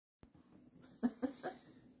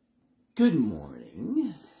Good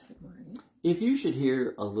morning. Good morning. If you should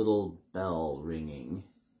hear a little bell ringing,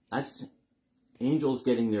 that's angels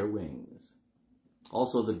getting their wings.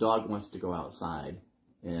 Also, the dog wants to go outside,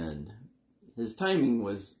 and his timing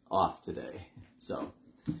was off today. So,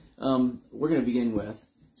 we're going to begin with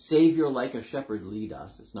Savior Like a Shepherd Lead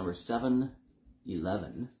Us. It's number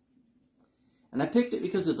 711. And I picked it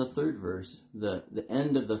because of the third verse, the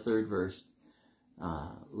end of the third verse.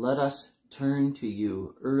 Let us turn to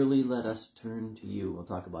you. Early let us turn to you. We'll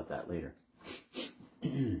talk about that later.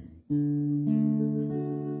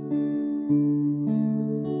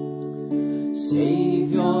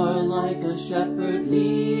 Savior, like a shepherd,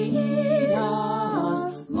 lead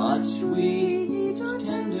us. Much we need your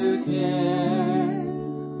tender care.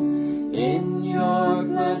 In your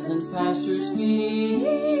pleasant pastures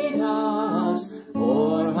feed us.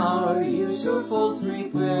 For our use your fold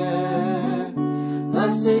prepare.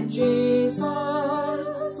 Blessed Jesus,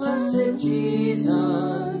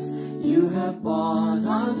 you have bought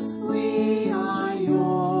us, we are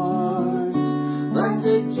yours.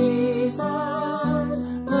 Blessed Jesus,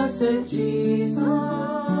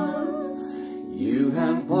 you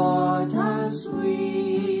have bought us,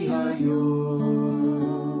 we are yours.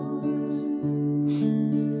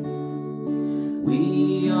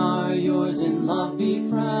 We are yours in love,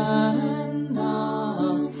 befriend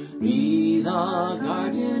us, be the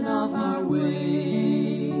guardian of our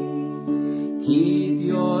way. Keep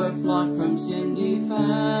your flock from sin,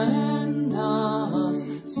 defend us,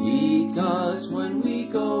 seek us when we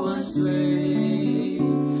go astray.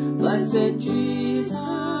 Blessed Jesus,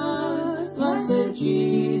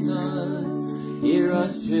 hear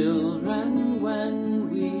us children when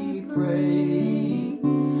we pray.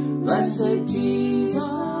 Blessed Jesus,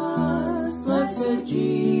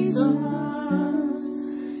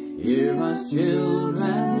 hear us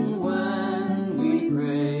children when we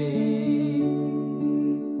pray.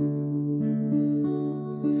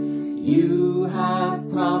 You have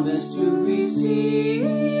promised to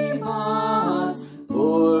receive us,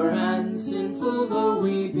 poor and sinful though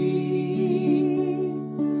we be.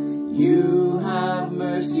 You have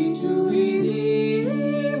mercy to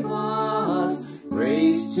relieve us,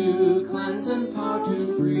 grace to cleanse and power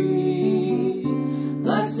to free.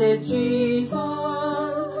 Blessed Jesus,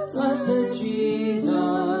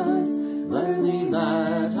 early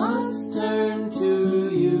let us turn to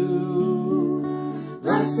you.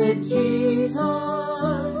 Blessed Jesus,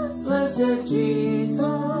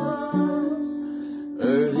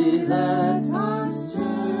 early let us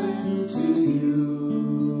turn to you.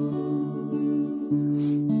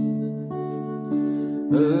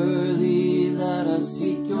 Early let us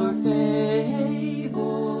seek your favor,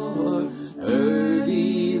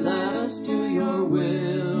 early let us do your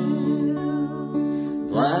will.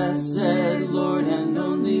 Blessed Lord and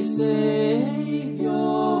only Savior,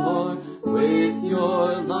 with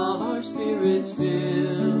your love our spirits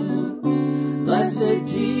fill. Blessed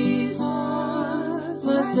Jesus,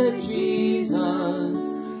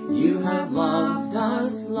 you have loved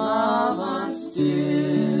us, love us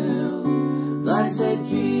still. Blessed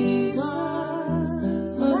Jesus,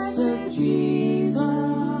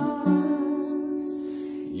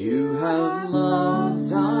 you have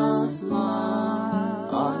loved us,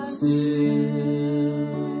 love us still.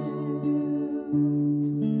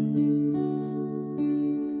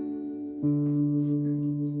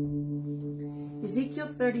 Ezekiel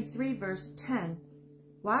 33, verse 10.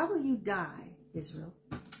 Why will you die, Israel?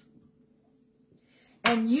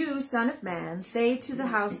 And you, son of man, say to the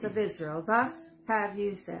house of Israel, thus have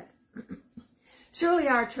you said, surely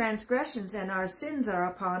our transgressions and our sins are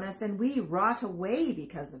upon us, and we rot away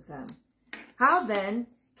because of them. How then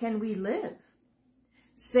can we live?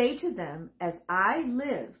 Say to them, as I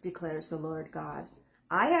live, declares the Lord God,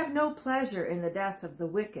 I have no pleasure in the death of the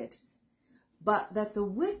wicked, but that the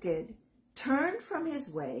wicked turn from his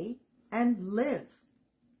way and live.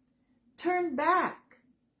 Turn back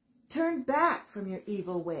from your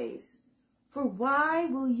evil ways. For why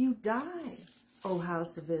will you die, O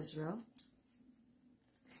house of Israel?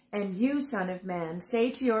 And you, son of man,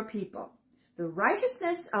 say to your people, the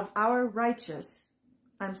righteousness of the righteous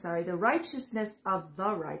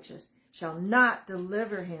shall not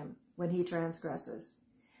deliver him when he transgresses.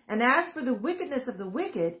 And as for the wickedness of the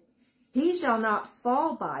wicked, he shall not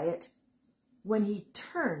fall by it when he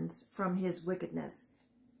turns from his wickedness.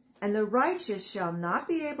 And the righteous shall not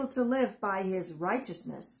be able to live by his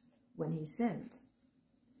righteousness when he sins.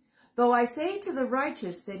 Though I say to the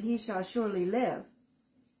righteous that he shall surely live,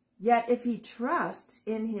 yet if he trusts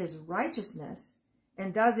in his righteousness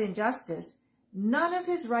and does injustice, none of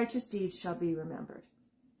his righteous deeds shall be remembered.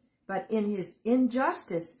 but in his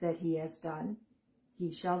injustice that he has done, he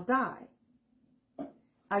shall die.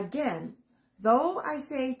 Again, though I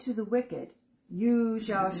say to the wicked, you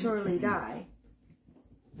shall surely die,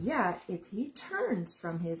 yet if he turns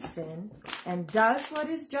from his sin and does what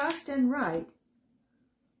is just and right,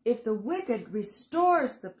 if the wicked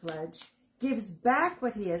restores the pledge, gives back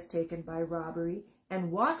what he has taken by robbery,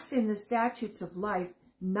 and walks in the statutes of life,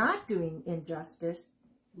 not doing injustice,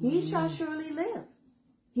 he shall surely live.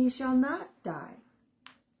 He shall not die.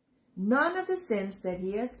 None of the sins that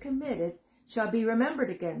he has committed shall be remembered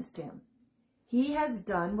against him. He has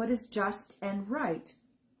done what is just and right.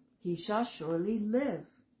 He shall surely live.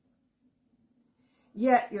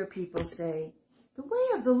 Yet your people say, the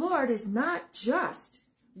way of the Lord is not just,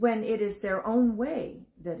 when it is their own way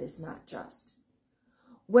that is not just.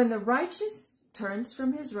 When the righteous turns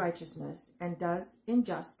from his righteousness and does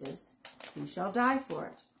injustice, he shall die for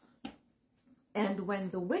it. And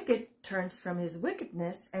when the wicked turns from his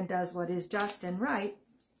wickedness and does what is just and right,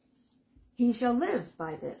 he shall live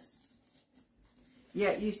by this.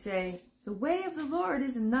 Yet you say, the way of the Lord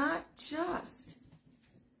is not just.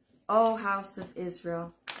 O house of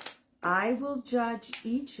Israel, I will judge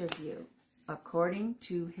each of you according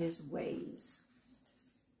to his ways.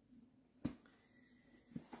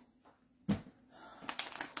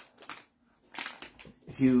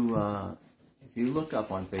 If you look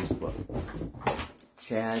up on Facebook,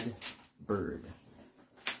 Chad Bird,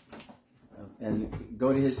 and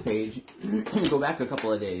go to his page, go back a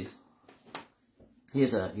couple of days.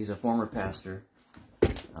 He's a former pastor,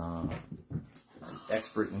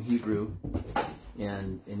 expert in Hebrew,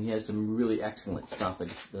 and he has some really excellent stuff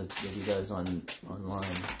that he does online.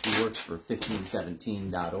 He works for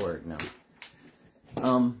 1517.org now.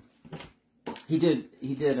 He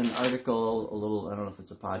did an article, a little, I don't know if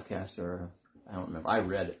it's a podcast or, I don't remember. I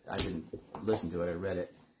read it. I didn't listen to it. I read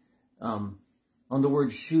it. On the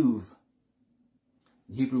word shuv,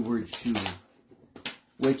 the Hebrew word shuv,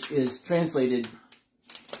 which is translated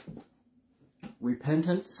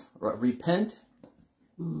repentance, or repent.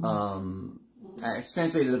 It's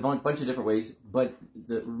translated a bunch of different ways, but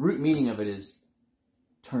the root meaning of it is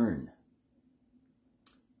turn.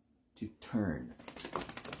 To turn.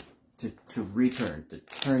 To return, to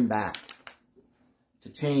turn back, to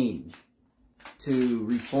change, to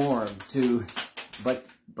reform,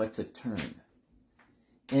 but to turn.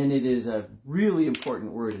 And it is a really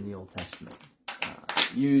important word in the Old Testament,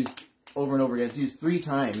 used over and over again. It's used 3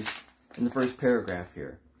 times in the first paragraph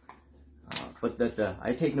here. But that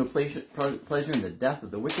I take no pleasure in the death of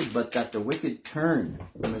the wicked, but that the wicked turn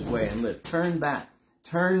from his way and live. Turn back.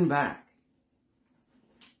 Turn back.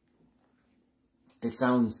 It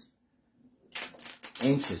sounds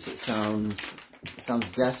anxious. It sounds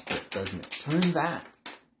desperate, doesn't it? Turn back.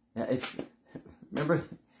 Yeah, remember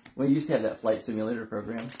when we used to have that flight simulator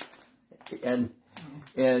program, and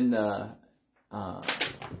I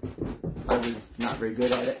was not very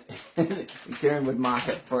good at it. And Karen would mock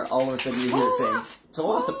it for all of a sudden you hear it saying,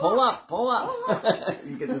 pull up.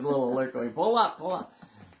 You get this little alert going, pull up.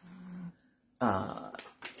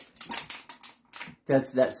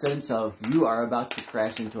 That's that sense of you are about to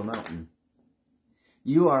crash into a mountain.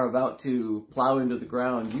 You are about to plow into the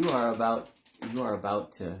ground. You are about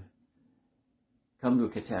to come to a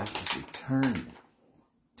catastrophe.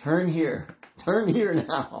 Turn here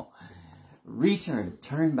now. Return,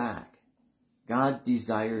 turn back. God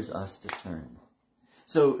desires us to turn.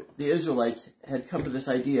 So the Israelites had come to this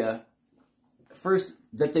idea, first,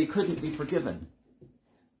 that they couldn't be forgiven,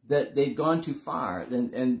 that they'd gone too far.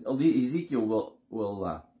 And Ezekiel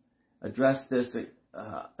will address this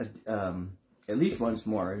at least once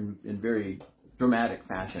more in very dramatic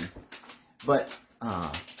fashion. But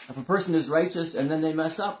if a person is righteous and then they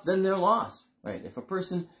mess up, then they're lost. Right? If a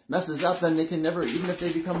person messes up, then they can never, even if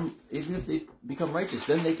they become righteous,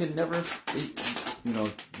 then they can never,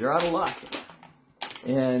 they're out of luck.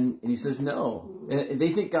 And he says no. And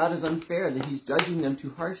they think God is unfair, that he's judging them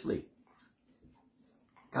too harshly.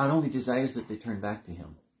 God only desires that they turn back to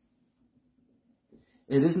him.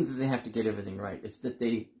 It isn't that they have to get everything right. It's that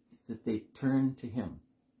they turn to him.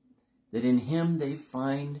 That in him they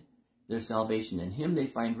find their salvation. In him they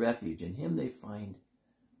find refuge. In him they find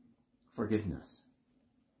forgiveness.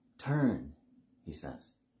 Turn, he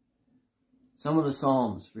says. Some of the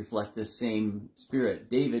Psalms reflect this same spirit.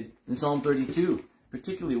 David, in Psalm 32,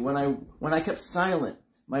 particularly, when I kept silent,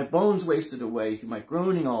 my bones wasted away through my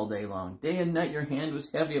groaning all day long. Day and night your hand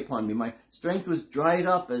was heavy upon me. My strength was dried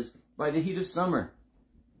up as by the heat of summer.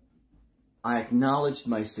 I acknowledged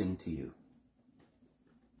my sin to you.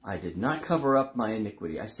 I did not cover up my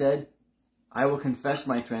iniquity. I said, I will confess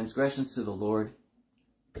my transgressions to the Lord,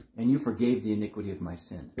 and you forgave the iniquity of my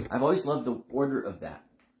sin. I've always loved the order of that.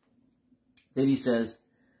 Then he says,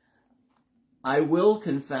 I will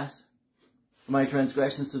confess my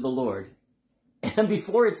transgressions to the Lord. And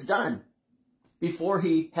before it's done, before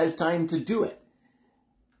he has time to do it,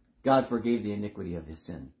 God forgave the iniquity of his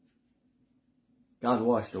sin. God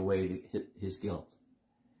washed away his guilt.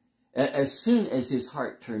 As soon as his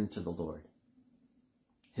heart turned to the Lord,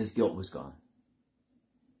 his guilt was gone.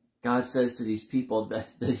 God says to these people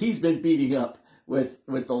that he's been beating up with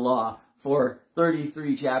the law for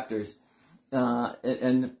 33 chapters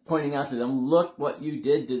and pointing out to them, look what you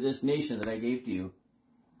did to this nation that I gave to you.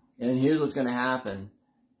 And here's what's going to happen.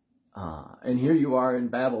 And here you are in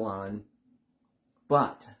Babylon.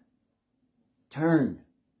 But turn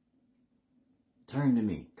to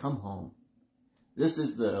me. Come home. This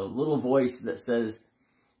is the little voice that says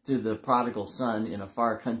to the prodigal son in a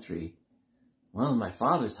far country, well, in my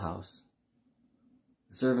father's house,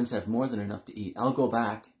 the servants have more than enough to eat. I'll go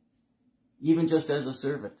back, even just as a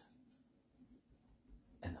servant.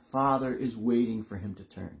 And the Father is waiting for him to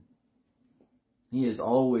turn. He is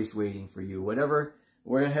always waiting for you.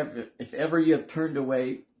 If ever you have turned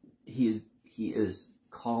away, he is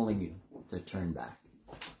calling you to turn back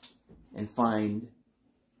and find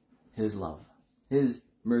his love, his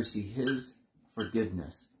mercy, his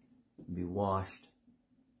forgiveness, and be washed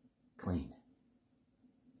clean.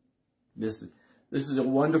 This is a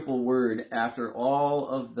wonderful word after all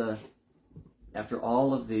of the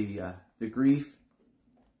grief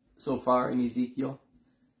so far in Ezekiel.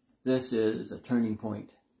 This is a turning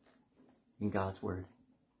point in God's word.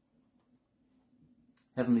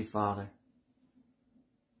 Heavenly Father,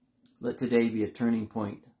 let today be a turning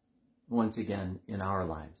point once again in our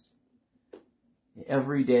lives.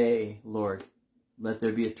 Every day, Lord, let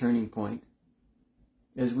there be a turning point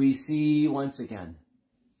as we see once again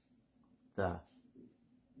the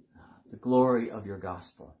glory of your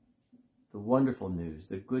gospel, the wonderful news,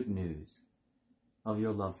 the good news of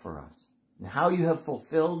your love for us, and how you have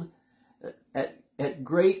fulfilled at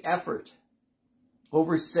great effort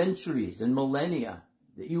over centuries and millennia,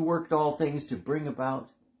 that you worked all things to bring about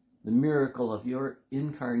the miracle of your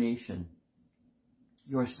incarnation,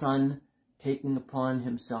 your Son taking upon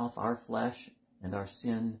himself our flesh and our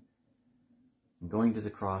sin and going to the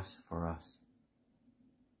cross for us.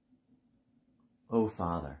 O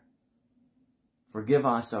Father, forgive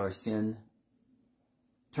us our sin.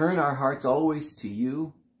 Turn our hearts always to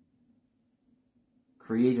you.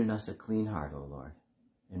 Create in us a clean heart, O Lord,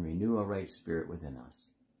 and renew a right spirit within us.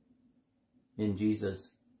 In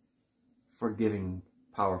Jesus' forgiving,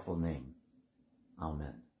 powerful name.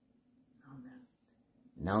 Amen. Amen.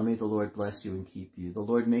 Now may the Lord bless you and keep you. The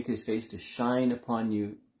Lord make his face to shine upon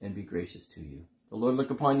you and be gracious to you. The Lord look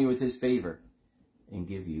upon you with his favor and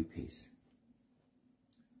give you peace.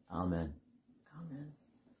 Amen.